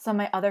some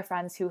of my other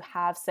friends who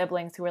have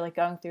siblings who are like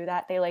going through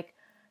that, they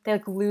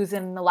lose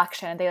an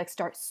election and they like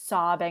start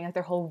sobbing, like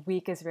their whole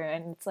week is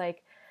ruined. It's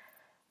like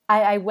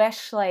I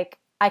wish like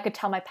I could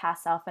tell my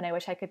past self, and I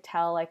wish I could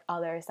tell like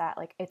others that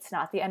like it's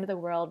not the end of the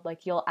world.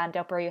 Like you'll end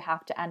up where you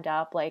have to end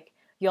up. Like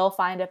you'll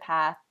find a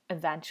path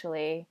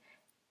eventually.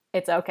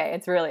 It's okay.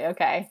 It's really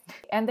okay.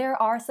 And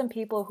there are some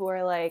people who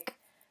are like,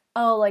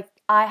 oh, like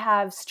I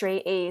have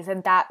straight A's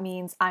and that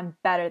means I'm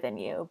better than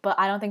you. But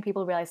I don't think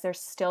people realize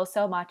there's still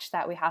so much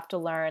that we have to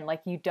learn.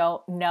 Like you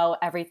don't know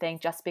everything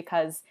just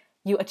because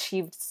you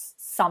achieved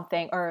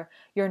something, or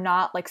you're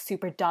not like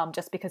super dumb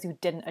just because you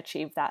didn't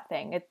achieve that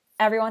thing.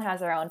 Everyone has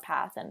their own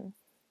path, and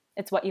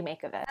it's what you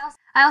make of it.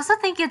 I also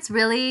think it's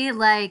really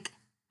like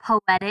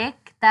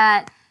poetic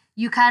that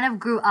you kind of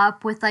grew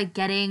up with like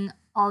getting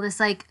all this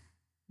like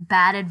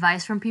bad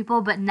advice from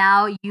people, but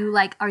now you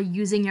like are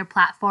using your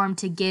platform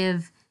to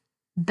give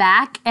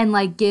back and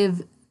like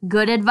give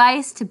good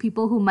advice to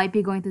people who might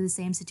be going through the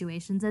same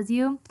situations as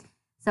you.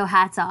 So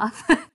hats off.